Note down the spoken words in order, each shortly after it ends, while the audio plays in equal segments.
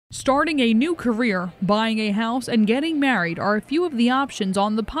Starting a new career, buying a house, and getting married are a few of the options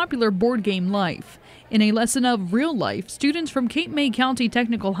on the popular board game Life. In a lesson of real life, students from Cape May County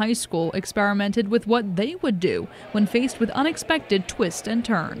Technical High School experimented with what they would do when faced with unexpected twists and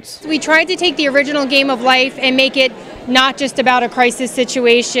turns. We tried to take the original game of life and make it not just about a crisis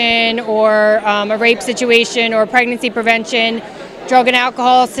situation or a rape situation or pregnancy prevention, drug and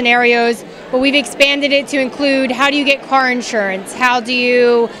alcohol scenarios, but we've expanded it to include how do you get car insurance, how do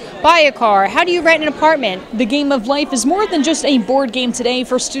you buy a car, how do you rent an apartment. The game of life is more than just a board game today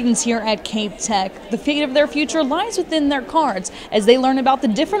for students here at Cape Tech. The fate of their future lies within their cards as they learn about the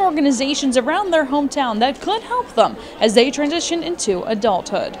different organizations around their hometown that could help them as they transition into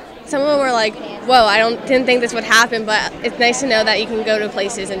adulthood. Some of them were like, whoa, didn't think this would happen, but it's nice to know that you can go to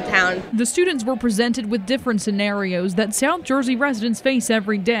places in town. The students were presented with different scenarios that South Jersey residents face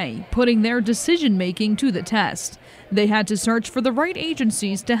every day, putting their decision-making to the test. They had to search for the right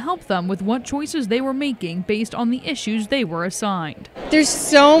agencies to help them with what choices they were making based on the issues they were assigned. There's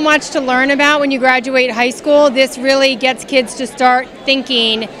so much to learn about when you graduate high school. This really gets kids to start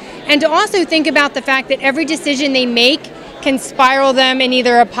thinking and to also think about the fact that every decision they make can spiral them in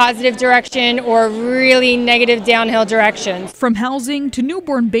either a positive direction or really negative downhill directions. From housing to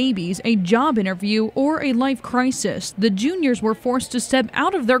newborn babies, a job interview, or a life crisis, the juniors were forced to step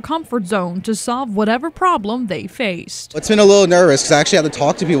out of their comfort zone to solve whatever problem they faced. It's been a little nervous because I actually have to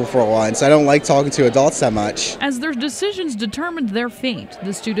talk to people for once. I don't like talking to adults that much. As their decisions determined their fate,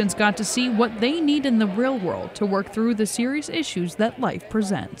 the students got to see what they need in the real world to work through the serious issues that life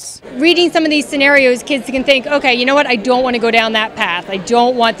presents. Reading some of these scenarios, kids can think, okay, you know what, I don't want to go down that path. I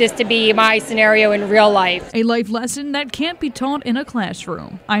don't want this to be my scenario in real life. A life lesson that can't be taught in a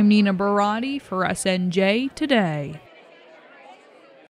classroom. I'm Nina Barati for SNJ Today.